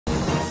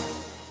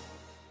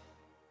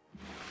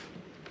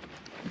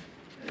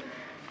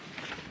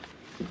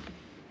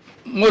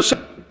Motion.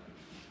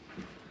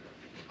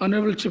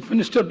 Honorable Chief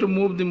Minister to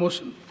move the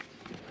motion.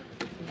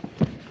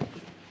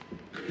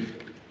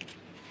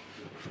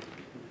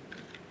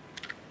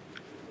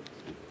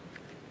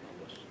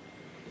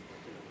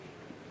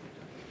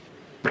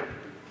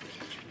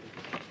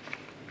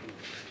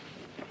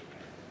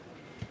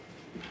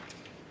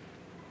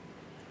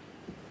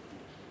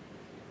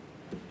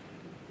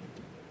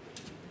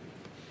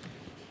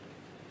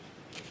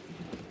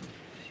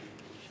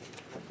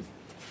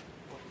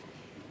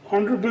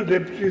 Honorable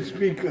Deputy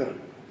Speaker,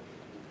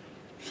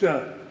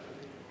 sir,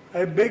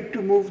 I beg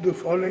to move the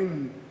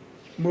following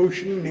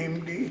motion,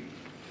 namely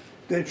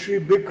that Shri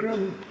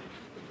Bikram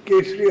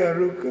Keshari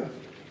Arukha,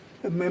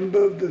 a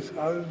member of this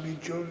House, be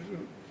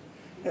chosen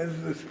as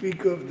the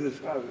Speaker of this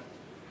House.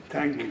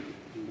 Thank you.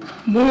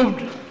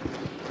 Moved.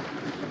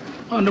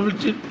 Honorable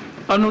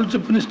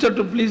Chief Minister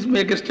to please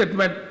make a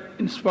statement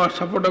in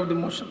support of the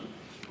motion.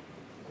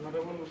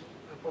 Honorable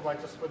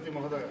Vice-Speaker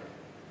Mahoday,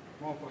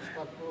 mo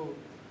प्रस्ताव को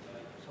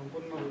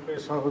संपूर्ण रूपे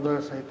सहृदय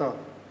सहित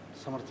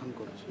समर्थन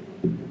करुछि.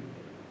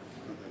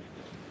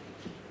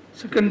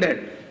 Seconded.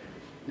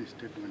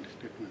 Statement.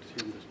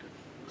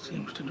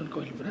 Same statement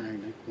कहली परा.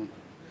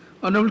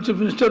 Honorable Chief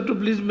Minister to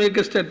please make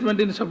a statement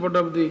in support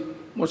of the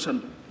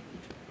motion.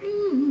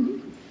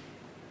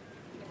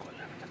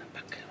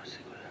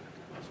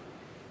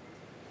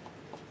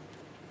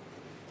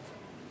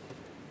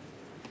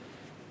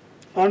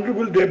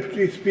 Honorable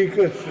Deputy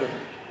Speaker, sir,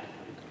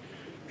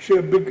 Shri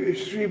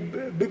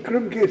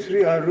Bikram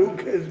Keshari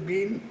Arukha has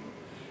been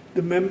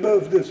the member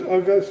of this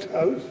august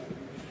House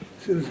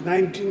since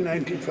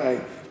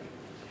 1995.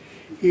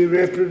 He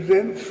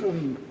represents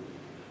from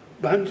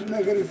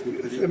Bhanjanagar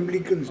Assembly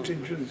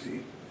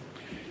constituency.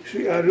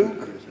 Shri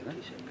Arukha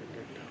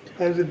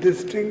has a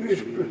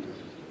distinguished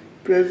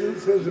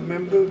presence as a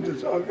member of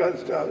this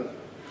august House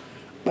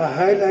by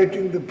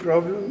highlighting the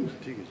problems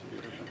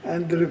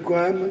and the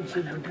requirements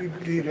of the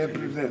people he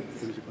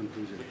represents.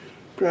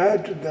 Prior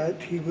to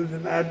that, he was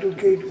an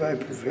advocate by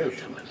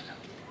profession.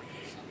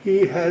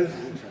 He has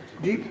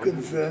deep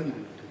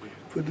concern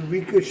for the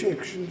weaker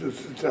sections of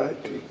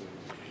society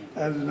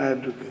as an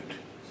advocate.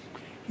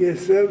 He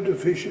has served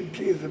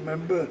efficiently as a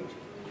member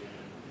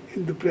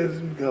in the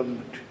present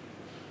government.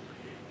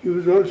 He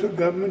was also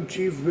government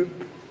chief whip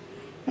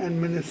and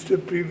minister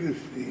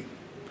previously.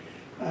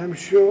 I am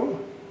sure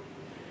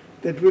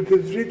that with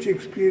his rich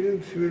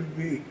experience, he will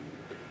be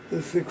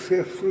a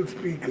successful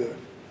speaker.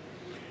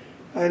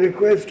 I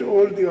request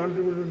all the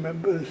honorable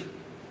members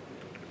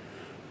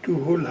to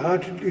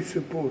wholeheartedly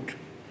support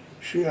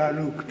Shri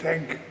Arukha.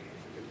 Thank you.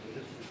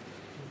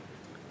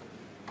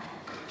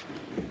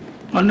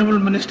 Honorable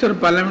Minister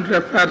of Parliamentary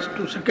Affairs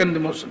to second the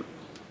motion.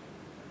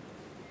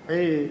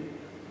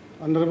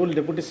 Honorable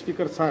Deputy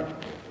Speaker, sir,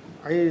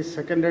 I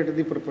seconded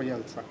the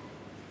proposal, sir.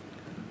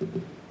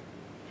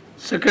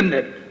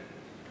 Seconded.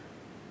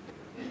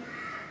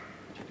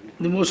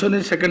 The motion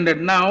is seconded.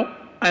 Now,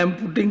 I am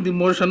putting the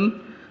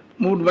motion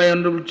moved by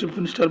Honorable Chief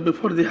Minister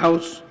before the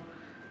House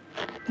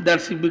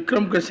that Shri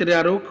Bikram Keshari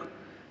Arukha,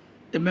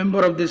 a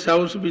member of this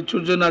House, be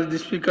chosen as the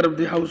Speaker of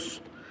the House.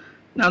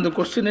 Now, the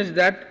question is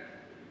that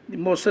the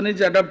motion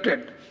is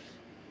adopted.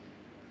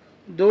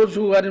 Those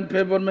who are in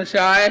favor may say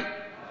aye.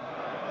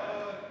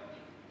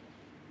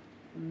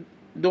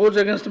 Those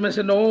against may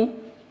say no.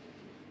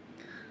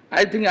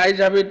 I think ayes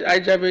have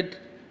it.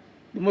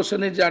 The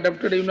motion is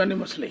adopted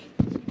unanimously.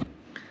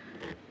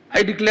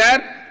 I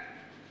declare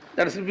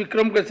that Shri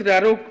Bikram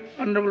Keshari Arukha,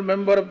 honorable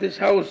member of this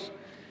House,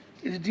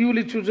 is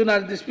duly chosen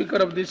as the Speaker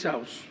of this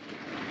House.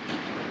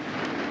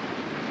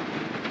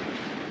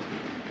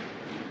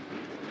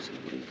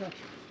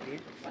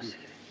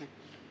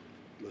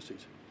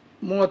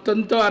 ମୁଁ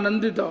ଅତ୍ୟନ୍ତ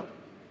ଆନନ୍ଦିତ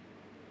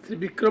ଶ୍ରୀ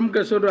ବିକ୍ରମ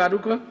କେଶରୀ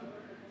ଆରୁଖ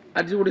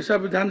ଆଜି ଓଡ଼ିଶା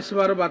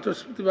ବିଧାନସଭାର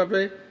ବାଚସ୍ପତି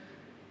ଭାବେ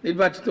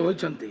ନିର୍ବାଚିତ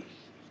ହୋଇଛନ୍ତି।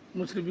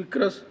 ମୁଁ ଶ୍ରୀ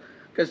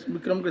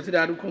ବିକ୍ରମ କେଶରୀ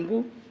ଆରୁଖଙ୍କୁ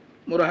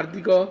ମୋର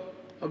ହାର୍ଦ୍ଦିକ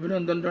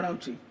ଅଭିନନ୍ଦନ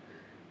ଜଣାଉଛି।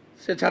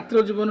 ସେ ଛାତ୍ର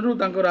ଜୀବନରୁ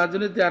ତାଙ୍କ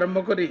ରାଜନୀତି ଆରମ୍ଭ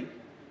କରି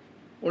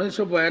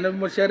 1992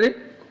 ମସିହାରେ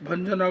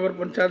ଭଞ୍ଜନଗର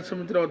ପଞ୍ଚାୟତ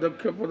ସମିତିର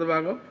ଅଧ୍ୟକ୍ଷ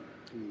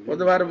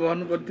ପଦଭାର ବହନ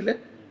କରିଥିଲେ।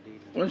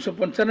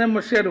 1995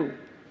 ମସିହାରୁ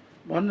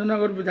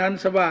ଭଞ୍ଜନଗର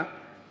ବିଧାନସଭା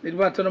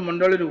ନିର୍ବାଚନ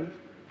ମଣ୍ଡଳୀରୁ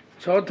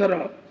 6 ଥର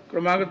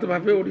କ୍ରମାଗତ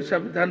ଭାବେ ଓଡ଼ିଶା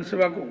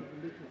ବିଧାନସଭାକୁ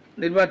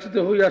ନିର୍ବାଚିତ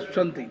ହୋଇ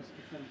ଆସୁଛନ୍ତି।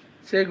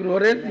 ସେ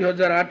ଗୃହରେ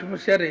 2008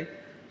 ମସିହାରେ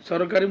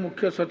ସରକାରୀ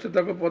ମୁଖ୍ୟ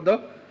ସଚେତକ ପଦ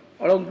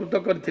ଅଳଙ୍କୃତ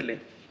କରିଥିଲେ।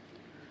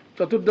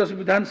 ଚତୁର୍ଦ୍ଦଶ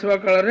ବିଧାନସଭା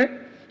କାଳରେ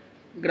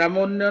ଗ୍ରାମ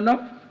ଉନ୍ନୟନ,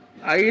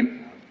 ଆଇନ,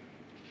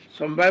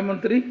 ସମବାୟ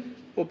ମନ୍ତ୍ରୀ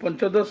ଓ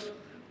ପଞ୍ଚଦଶ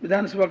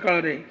ବିଧାନସଭା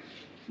କାଳରେ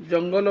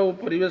ଜଙ୍ଗଲ ଓ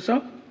ପରିବେଶ,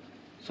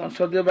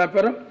 ସଂସଦୀୟ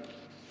ବ୍ୟାପାର,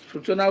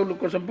 ସୂଚନା ଓ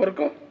ଲୋକସମ୍ପର୍କ,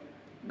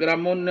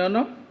 ଗ୍ରାମ ଉନ୍ନୟନ,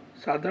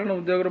 ସାଧାରଣ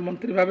ଉଦ୍ୟୋଗର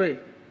ମନ୍ତ୍ରୀ ଭାବେ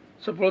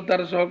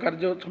ସଫଳତାର ସହ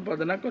କାର୍ଯ୍ୟ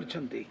ସମ୍ପାଦନା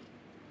କରିଛନ୍ତି।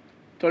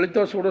 ଚଳିତ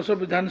 16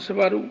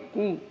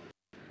 ବିଧାନସଭାକୁ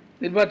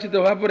ନିର୍ବାଚିତ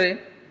ହେବା ପରେ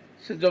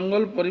ସେ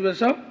ଜଙ୍ଗଲ,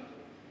 ପରିବେଶ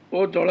ଓ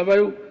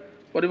ଜଳବାୟୁ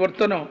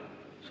ପରିବର୍ତ୍ତନ,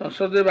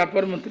 ସଂସଦୀୟ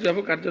ବ୍ୟାପାର ମନ୍ତ୍ରୀ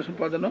ଭାବେ କାର୍ଯ୍ୟ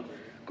ସମ୍ପାଦନ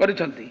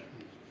କରିଛନ୍ତି।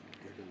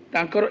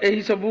 ତାଙ୍କର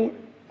ଏହି ସବୁ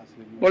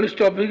ବଳିଷ୍ଠ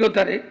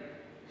ଅଭିଜ୍ଞତାରେ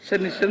ସେ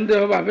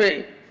ନିଃସନ୍ଦେହ ଭାବେ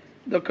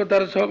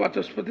ଦକ୍ଷତାର ସହ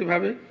ବାଚସ୍ପତି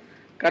ଭାବେ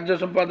कार्य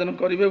संपादन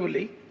करेंगे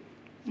बोली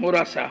मोर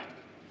आशा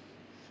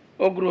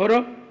और गृहर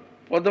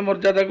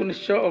पदमर्यादा को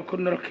निश्चय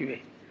अक्षुण्ण रखिए।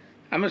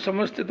 आम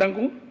समस्ते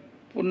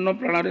पूर्ण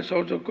प्राण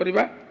सहयोग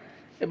करवा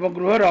एवं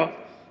गृहर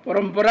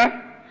परंपरा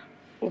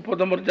और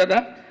पदमर्यादा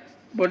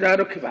बजाय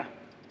रखा।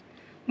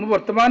 मु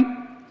वर्तमान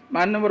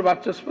माननीय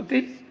बाचस्पति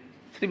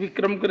श्री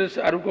विक्रम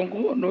केशरी आरुख को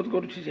अनुरोध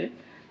करुच्ची से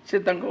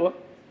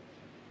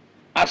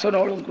आसन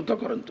अलंकृत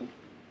करंतु।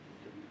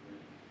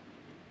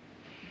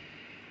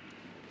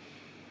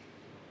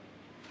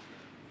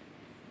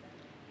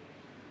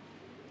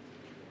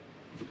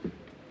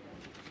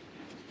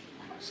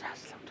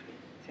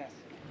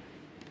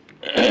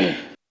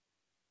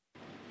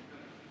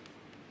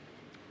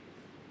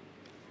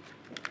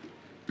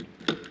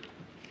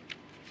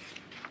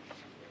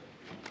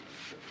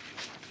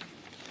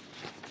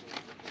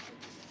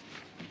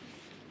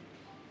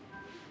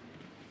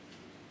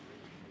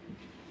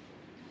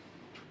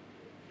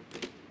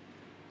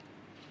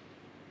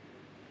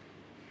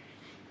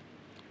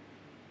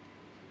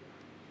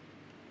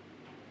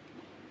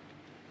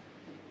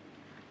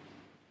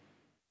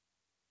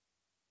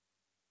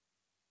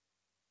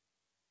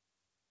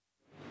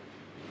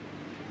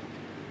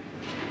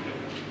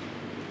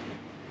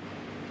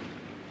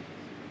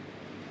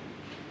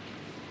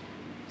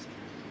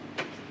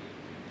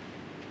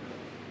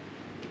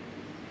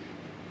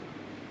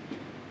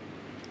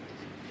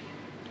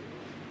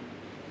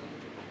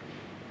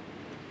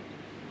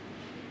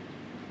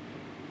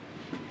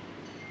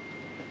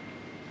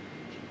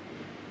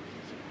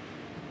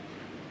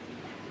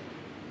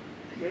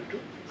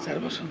 सर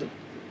बसंत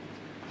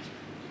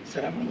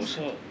सर आप बस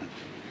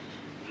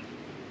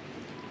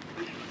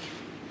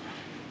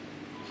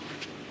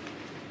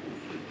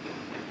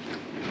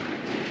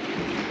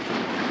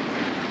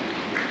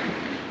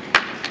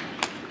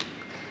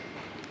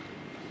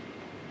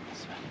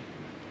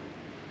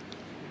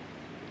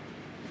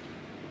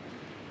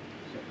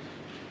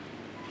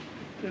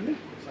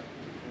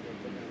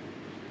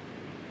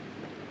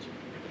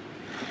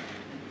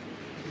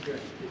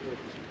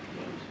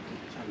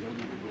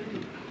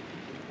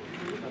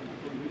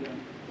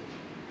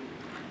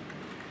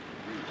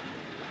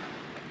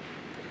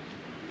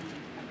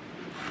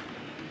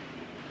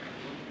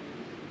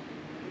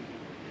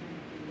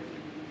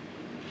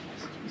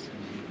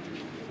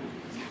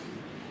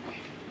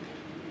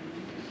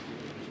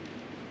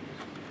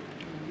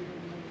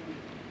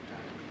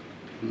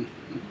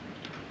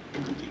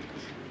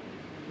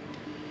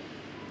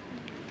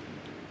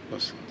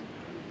बस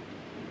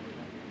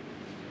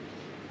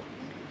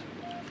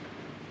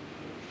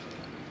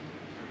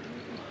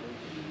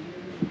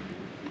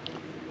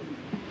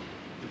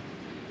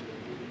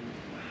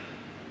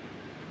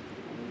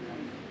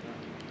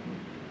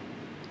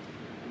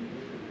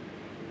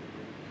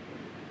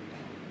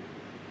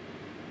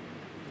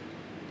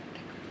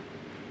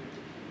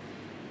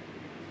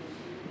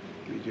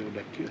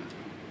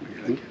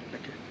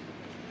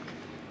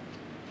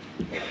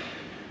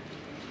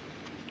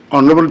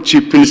Honorable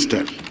Chief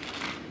Minister.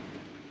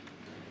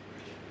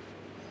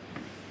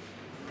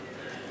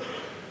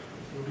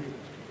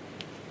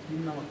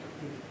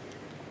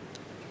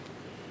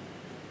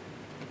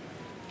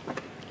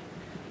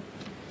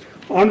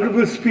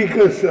 Honorable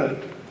Speaker, sir,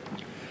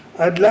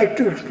 I'd like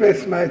to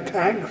express my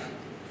thanks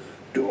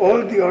to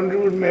all the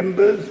honorable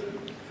members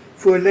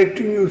for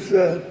electing you,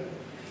 sir,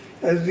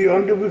 as the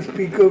Honorable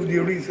Speaker of the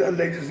Odisha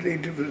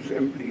Legislative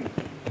Assembly.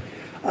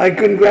 I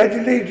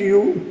congratulate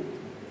you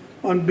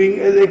on being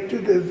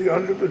elected as the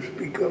Honorable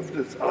Speaker of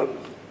this House.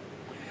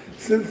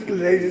 Since the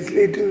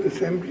Legislative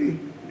Assembly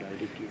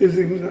is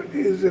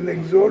an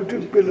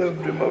exalted pillar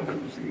of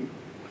democracy,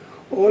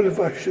 all of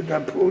us should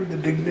uphold the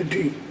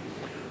dignity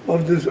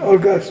of this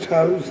august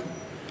House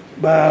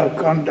by our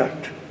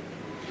conduct.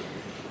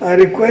 I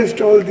request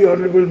all the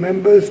honorable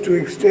members to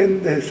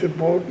extend their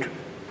support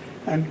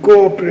and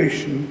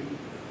cooperation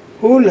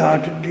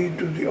wholeheartedly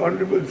to the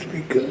Honorable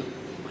Speaker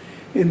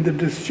in the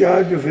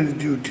discharge of his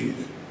duties.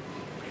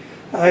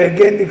 I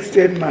again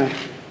extend my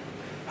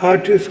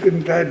heartiest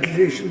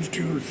congratulations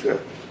to you, sir.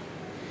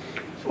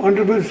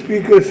 Honorable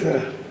Speaker,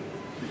 sir,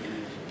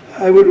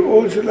 I would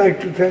also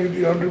like to thank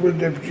the Honorable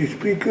Deputy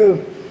Speaker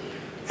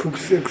for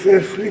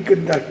successfully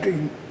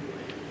conducting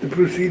the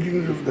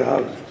proceedings of the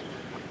House.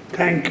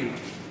 Thank you.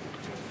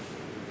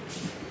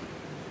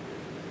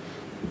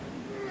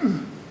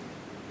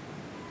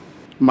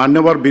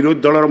 मान्यवर विरोधी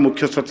दल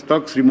मुख्य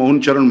सचेतक श्री मोहन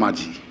चरण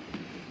माझी.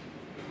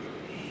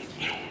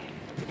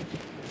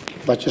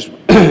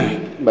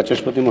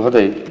 Bachespati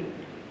Mahoday,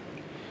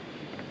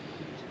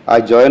 I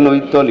join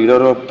with the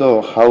leader of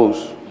the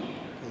House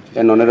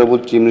and Honorable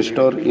Chief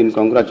Minister in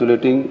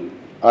congratulating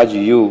as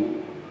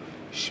you,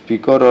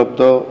 Speaker of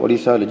the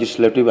Odisha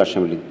Legislative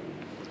Assembly.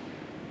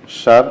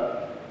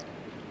 Sir,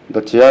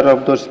 the chair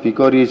of the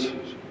Speaker is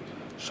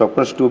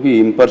supposed to be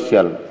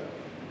impartial.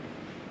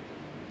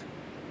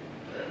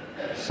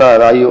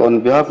 Sir, I, on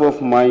behalf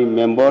of my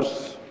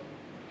members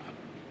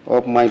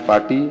of my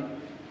party,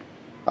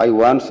 I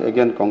once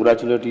again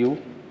congratulate you.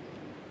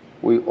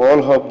 We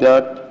all hope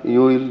that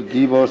you will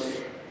give us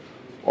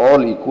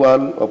all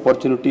equal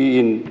opportunity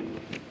in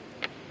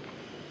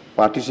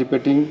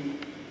participating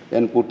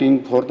and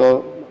putting forth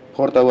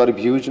our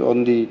views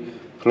on the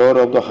floor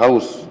of the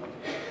House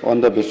on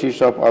the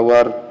basis of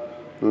our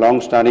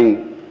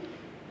long-standing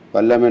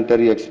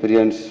parliamentary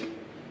experience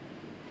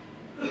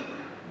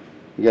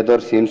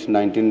gathered since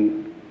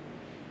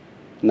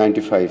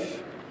 1995.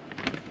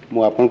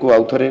 मु आपन को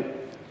आउ थरे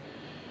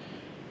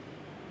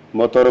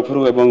मो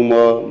तरफरु एवं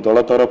मो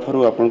दल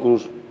तरफरु आपन को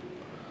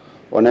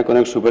अनेक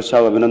अनेक शुभेच्छा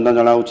और अभिनंदन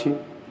जनाऊँगी।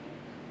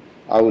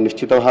 आउ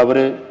निश्चित भाव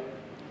में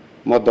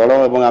मो दल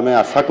एवं आमे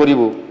आशा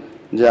करूँ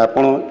जे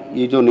आपण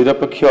ये जो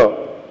निरपेक्ष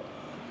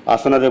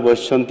आसन रे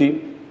बसिछंती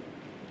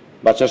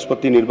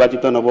बाचस्पति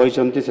निर्वाचित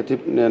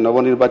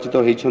नवनिर्वाचित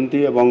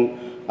होती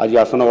आज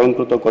आसन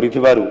अलंकृत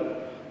करिथिबारु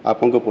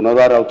आपन को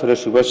पुनर्बार आउ थरे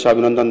शुभेच्छा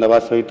अभिनंदन देवा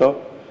सहित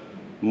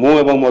मु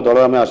एवं मो दल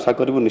आमे आशा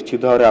करूँ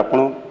निश्चित भाव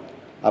में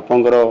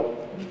आपणकर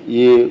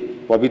ये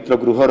पवित्र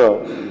गृहर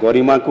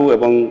गरिमा को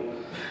एवं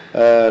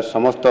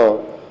समस्त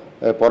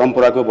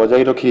परंपरा को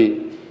बजाई रखी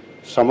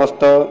समस्त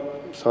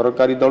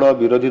सरकारी दल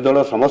विरोधी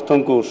दल समस्त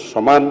को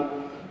समान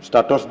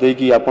स्टेटस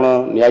देकी आपण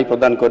न्याय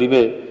प्रदान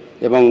करिवे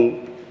एवं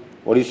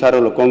ओडिशार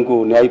लोकों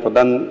को न्याय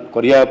प्रदान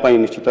करिया पई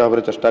निश्चित भाव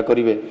में चेष्टा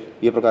करिवे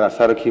ये प्रकार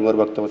आशा रखी मोर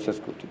वक्तव्य शेष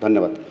करछि।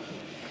 धन्यवाद।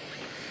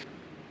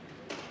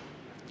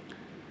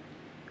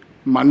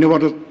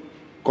 मान्यवर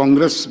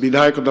कांग्रेस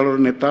विधायक दल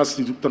नेता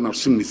श्रीयुक्त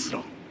नरसिंह मिश्र।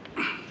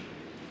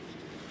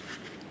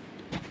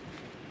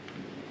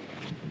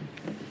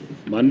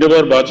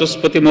 मान्यवर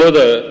बाचस्पति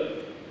महोदय,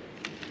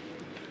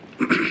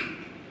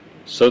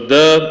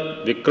 श्रद्धेय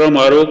विक्रम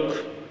आरुख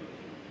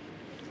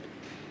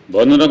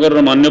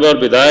भंजनगर मान्यवर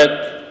विधायक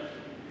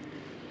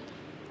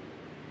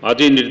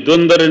आज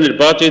निर्द्वंद्व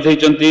निर्वाचित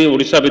होती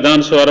ओडिशा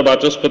विधानसभा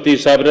बाचस्पति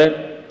हिसाब रे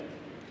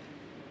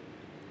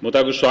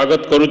मुझे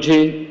स्वागत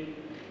करुछि।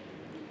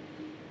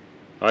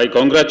 आई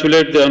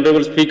congratulate the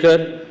honourable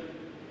speaker.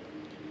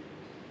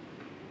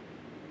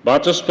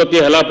 Bachaspati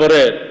हला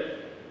परे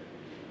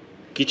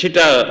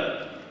किछिटा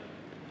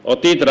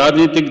अतीत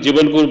राजनीतिक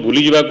जीवन को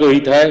भूली जावा को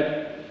होता है।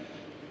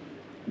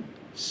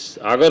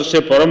 आगर से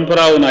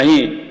परंपरा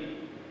नहीं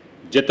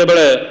जेते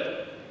बेले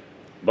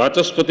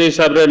बाचस्पति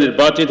हिसाब रे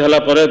निर्वाचित हला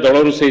परे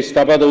दलरु से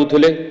इस्तीफा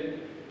दउथिले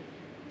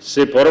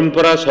से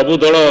परंपरा सबु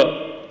दल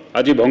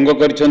आज भंग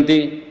करिसंती।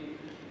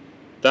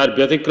 तार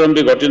व्यतिक्रम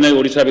भी घटी नहीं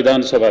ओडिशा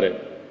विधानसभा रे।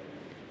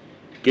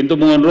 किंतु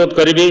मु अनुरोध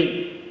करी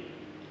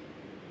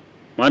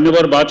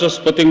मान्यवर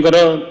बाचस्पति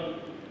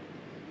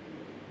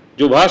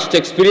जो वास्ट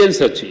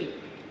एक्सपीरियंस अच्छी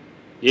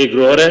ये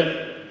गृह रे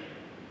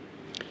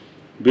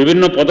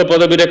विभिन्न पद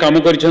पदवी रे काम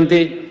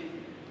करिसंती।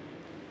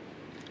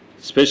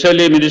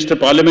 स्पेशली मिनिस्टर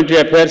पार्लियामेंट्री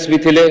अफेयर्स भी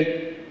थिले।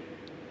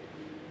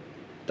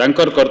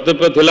 तांकर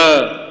कर्तव्य थिला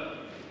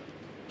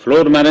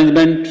फ्लोर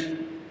मैनेजमेंट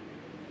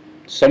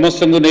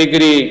समस्त को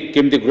लेकरी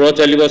केमती गृह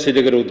चलिबो से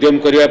जगह उद्यम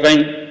करिया पई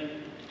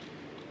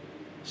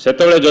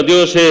सेतबेले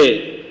जदिओ से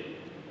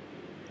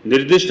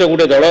निर्दिष्ट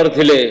गोटे दलर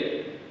थिले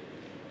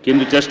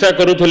किंतु चेष्टा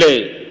करुथिले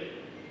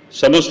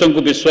समस्त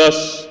को विश्वास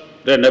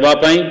रे नेबा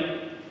पई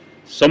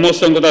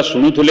समस्त कथा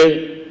शुणुथिले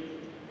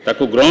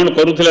ताकू ग्रहण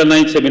करुथिले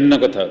नहीं से भिन्न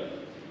कथा।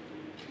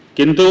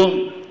 किंतु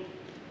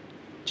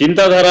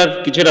चिंताधारा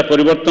किछिटा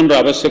परिवर्तन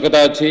आवश्यकता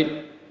अच्छी।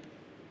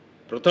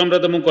 प्रथम तो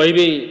मुझे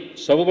कहबी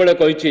सब बेले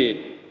कही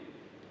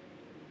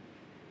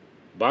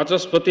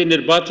बाचस्पति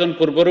निर्वाचन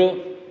पूर्व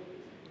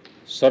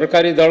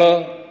सरकारी दल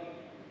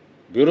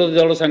विरोधी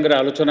दल संगे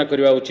आलोचना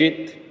करने उचित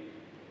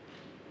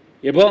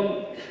एवं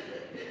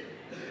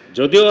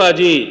जदिओ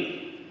आज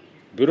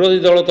विरोधी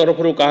दल तरफ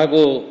क्या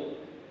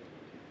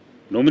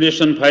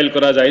नॉमिनेशन फाइल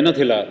करा जाई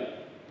नथिला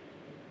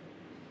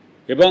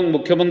एवं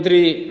मुख्यमंत्री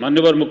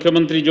माननीय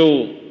मुख्यमंत्री जो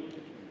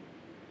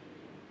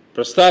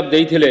प्रस्ताव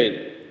देइथिले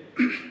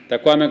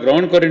ताको आमे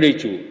ग्रहण करि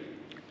नैचु।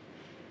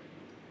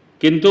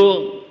 किंतु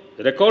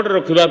रेकर्ड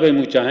रखिबा पे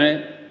मु चाहे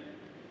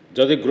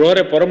जदि गृह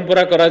रे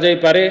परंपरा करा जाई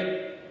पारे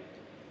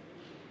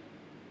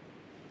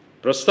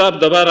प्रस्ताव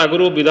दबार आगु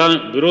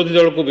विरोधी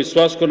दल को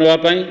विश्वास को नेबा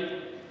पई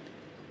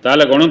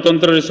ताले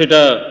गणतंत्र रे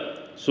सेटा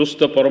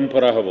सुस्थ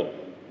परंपरा हबो।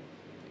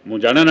 मु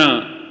जाने ना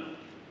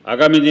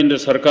आगामी दिन रे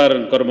सरकार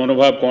कर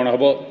मनोभाव कौन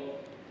हबो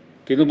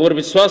किंतु मोर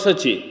विश्वास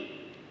अच्छी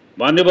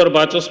माननीय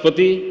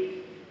बाचस्पति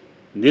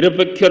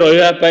निरपेक्ष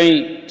रही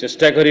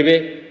चेष्टा करेंगे।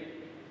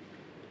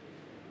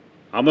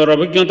 आमर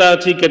अभिज्ञता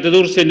अच्छी केते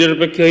दूर से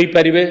निरपेक्ष हो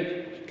पारे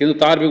किंतु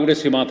तार भी गोटे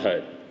सीमा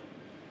थाए।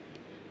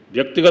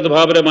 व्यक्तिगत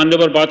भाव में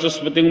माननीय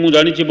बाचस्पति को मुझे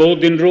जानी बहुत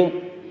दिन रू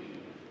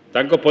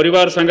तांको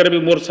परिवार संगे भी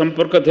मोर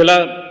संपर्क थिला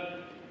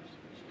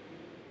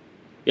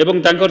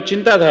एवं तांकर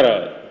चिंताधारा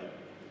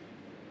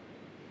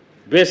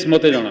बेस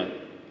मते जना।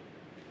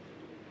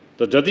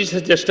 तो जदि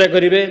से चेष्टा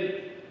करेंगे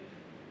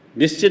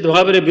निश्चित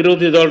भाव में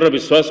विरोधी दल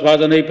विश्वास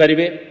भाजन हो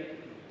पारे।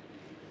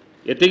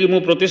 एतिकी मु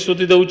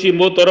प्रतिश्रुति दूची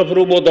मो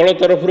तरफरु मो दल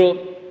तरफरु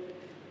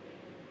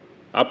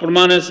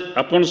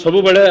आपण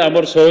सबु बेले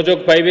आमर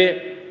सहयोग पाइबे।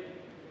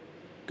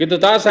 किंतु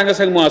ता संगे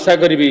संगे मु आशा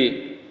करी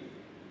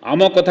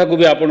आम कथा को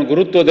भी आपण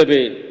गुरुत्व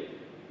देबे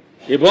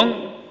एवं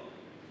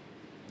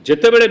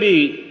जेतेबेले भी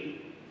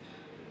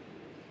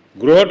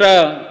गृहटा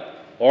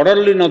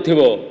ऑर्डरली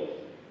नथिबो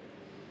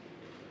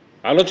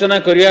आलोचना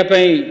करिया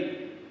पई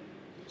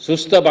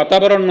सुस्थ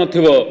वातावरण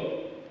नथिबो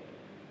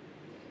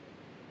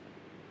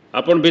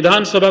आपण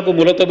विधानसभा को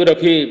मुलतवी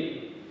रखी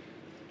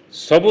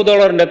सबु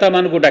दलर नेता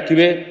मान को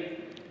डाकिबे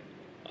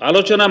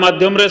आलोचना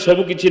माध्यम रे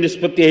सबु किछि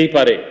निष्पत्ति हेई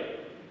पारे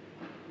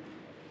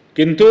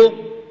किंतु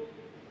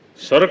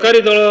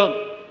सरकारी दल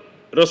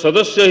रो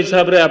सदस्य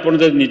हिसाब रे आपण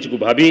जदि निजको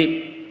भाबी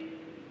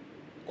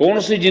कौन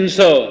सी जिनस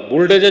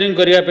बुलडोजरिंग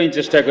करिया पई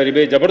चेष्टा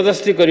करिवे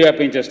जबरदस्ती करिया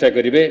पई चेष्टा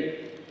करिवे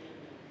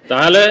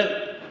ताहले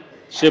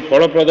से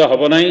फलप्रद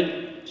हब नाही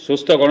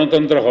सुस्थ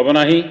गणतंत्र हब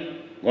नाही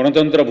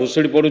गणतंत्र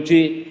भुसुड़ी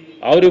पड़ुची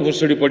आउरी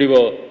भुसुड़ी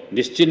पड़िबो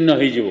निश्चिन्न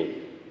होई जिवो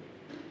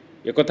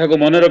ए कथा को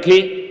मन रखी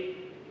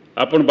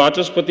आपण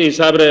बाचस्पति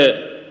हिसाब रे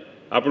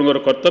आपनकर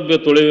कर्तव्य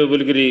तोलेबे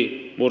बोलगिरी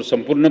मोर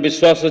संपूर्ण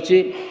विश्वास अछि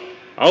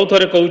आउ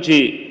थरे कहूची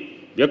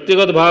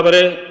व्यक्तिगत भाव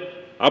रे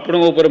आपण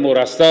ऊपर मोर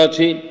आस्था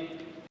अछि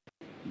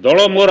दल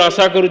मोर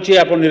आशा करुची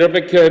आपण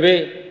निरपेक्ष हेबे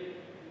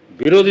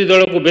विरोधी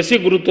दल को बेसी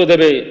गुरुत्व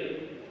देबे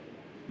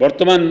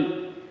वर्तमान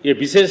ये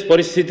विशेष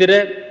परिस्थिति रे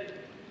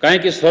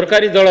कहीं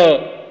सरकारी दल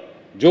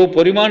जो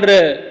परिमाण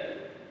रे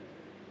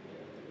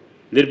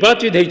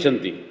निर्वाचित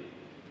होती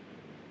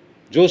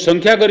जो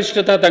संख्या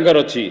गरिष्ठता तांकर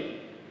अच्छी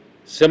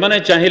से माने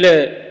चाहिए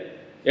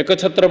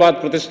एकछत्रवाद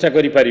प्रतिष्ठा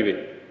करि पारिबे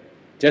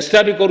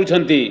चेष्टा भी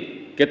करुछंती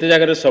केते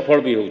जगह सफल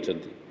भी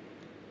होउछंती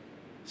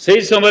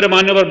सही समय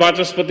माननीय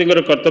बाचस्पति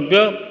कर्तव्य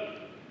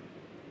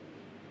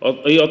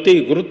अति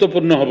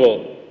गुरुत्वपूर्ण हम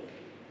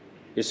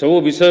ये सब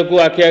विषय को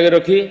आखि आगे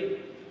रखी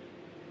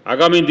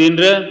आगामी दिन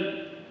रे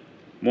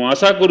मु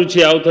आशा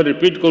करुछि आउ थ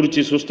रिपीट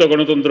करुछि सुस्थ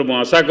गणतंत्र मु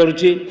आशा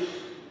करुछि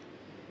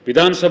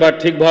विधानसभा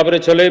ठीक भाव रे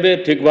चलेबे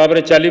ठीक भाव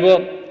रे चलिबो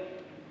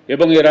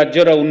एवं ये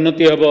राज्यर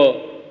उन्नति हेब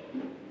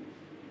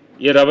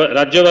ये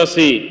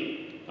राज्यवासी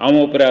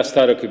आम उपर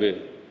आस्था रखिबे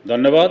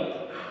धन्यवाद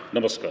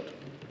नमस्कार।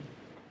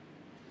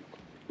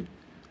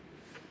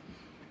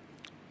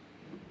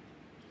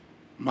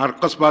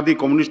 मार्क्सवादी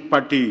कम्युनिस्ट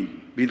पार्टी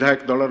विधायक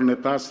दलर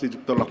नेता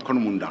श्रीयुक्त लखन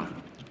मुंडा।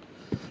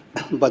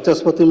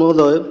 बाचस्पति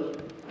महोदय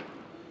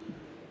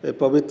ए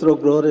पवित्र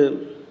गृह रे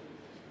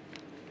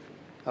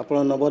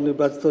आपण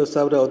नवनिर्वाचित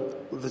हिसाब से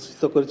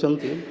अधिष्ठित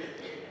करिसंती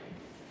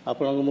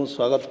आपण को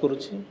स्वागत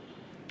करुछि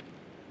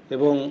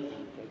एवं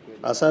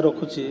आशा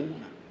रखुछि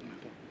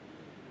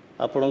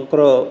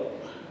आपणकर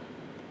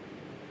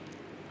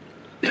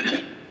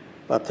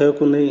पाथेय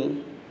को नहीं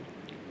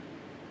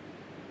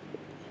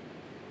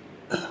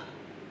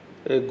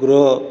ए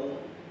गृह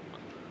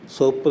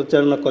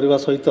सुपरिचालना करने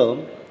सहित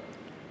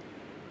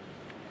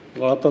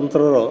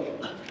गणतंत्र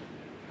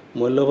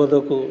मूल्यबोध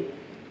को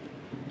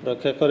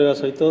रक्षा करने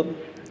सहित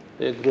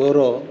ए गृहर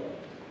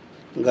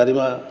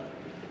गारिमा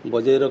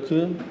बजाय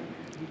रखिए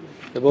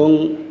एवं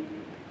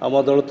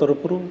आम दल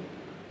तरफ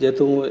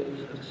जेहेतु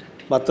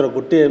मात्र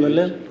गोटे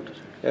एमएलए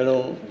एणु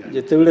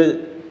जितेबले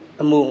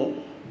मु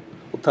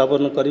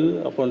उत्थापन करी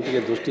आपन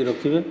टिके दृष्टि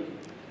रखिए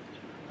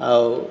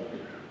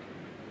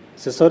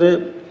शेष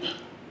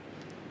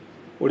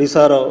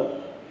ओडिशार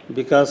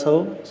विकास हो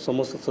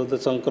समस्त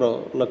सदस्यंकर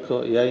लक्ष्य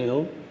या ही हो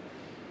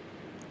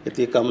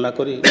ये कामना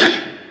करी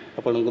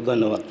आपन को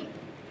धन्यवाद।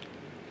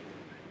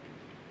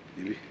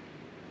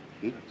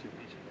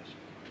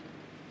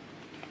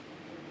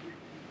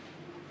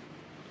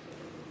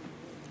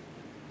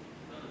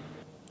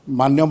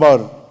 मान्यवर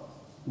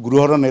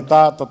गृहर नेता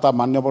तथा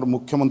मान्यवर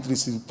मुख्यमंत्री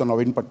श्रीयुक्त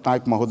नवीन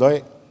पट्टनायक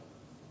महोदय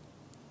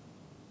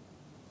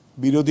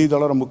विरोधी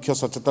दलर मुख्य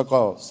सचेतक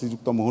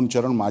श्रीयुक्त मोहन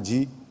चरण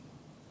माझी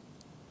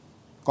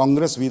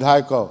कांग्रेस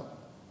विधायक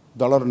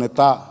दलर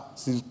नेता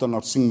श्रीयुक्त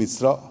नरसिंह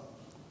मिश्र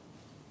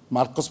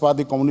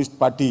मार्क्सवादी कम्युनिस्ट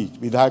पार्टी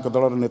विधायक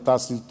दलर नेता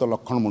श्रीयुक्त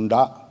लखन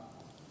मुंडा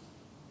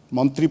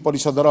मंत्री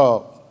परिषदर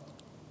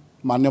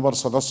मान्यवर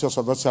सदस्य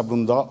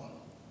सदस्यवृंद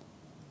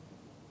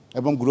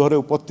एवं गृह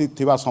उपस्थित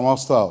थिबा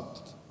समस्त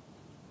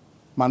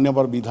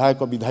मान्यवर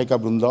विधायक विधायिका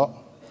वृंद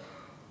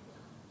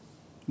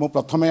मु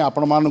प्रथमे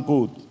आपण मानकु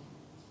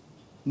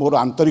मोर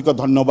आंतरिक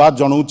धन्यवाद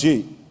जनाऊँगी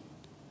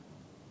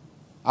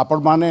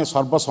आपण माने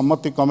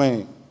सर्वसम्मति क्रमे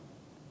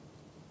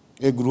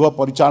ए गृह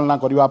परिचालना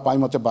करने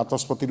मते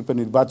बाचस्पति रूपे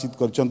निर्वाचित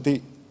करचंती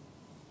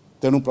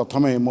तेणु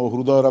प्रथमे मो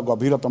हृदयर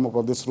गभीरतम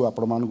प्रदेश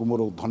आपण मानकु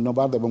मोर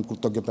धन्यवाद एवं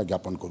कृतज्ञता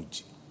ज्ञापन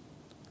करुच्ची।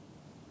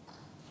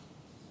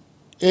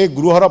 ए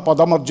गृहर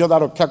पदमर्यादा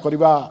रक्षा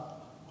करने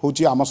हूँ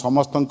आम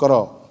समस्तंकर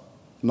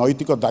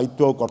नैतिक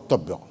दायित्व और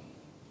कर्तव्य।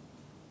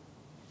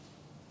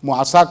 मु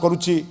आशा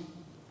करुच्ची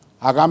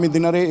आगामी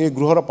दिन में ए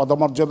गृहर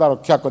पदमर्यादा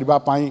रक्षा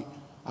करने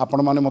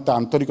आपण मैंने मत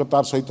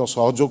आंतरिकतार सहित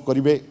सहयोग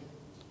करेंगे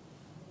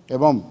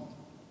एवं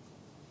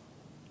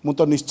मु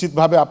तो निश्चित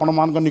भाव आपण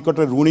मान निकट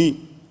ऋणी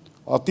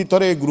अतीत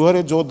ए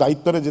गृह जो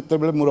दायित्व जिते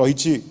बड़े मु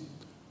रही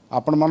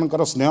आपण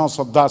मानकर स्नेह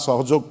श्रद्धा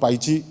सहयोग पाई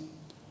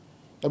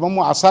एवं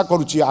मु आशा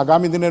करुच्ची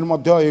आगामी दिन में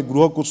ए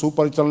गृह को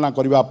सुपरिचालना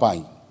करने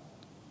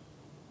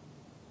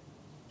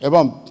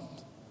एवं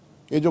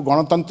ये जो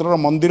गणतंत्र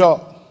मंदिर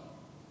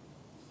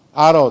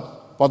आर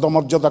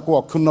पदमर्यादा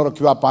को अक्षुण्ण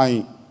रखापी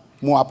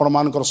मु आपण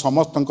मानकर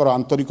समस्तंकर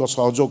आंतरिक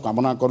सहयोग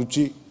कामना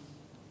करुच्ची।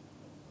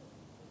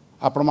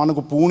 आपण मानक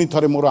पुणी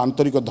थरे मोर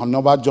आंतरिक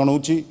धन्यवाद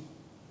जनाऊँगी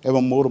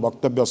एवं मोर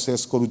वक्तव्य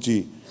शेष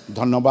करुच्ची।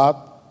 धन्यवाद।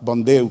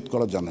 वंदे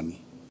उत्कल जननी।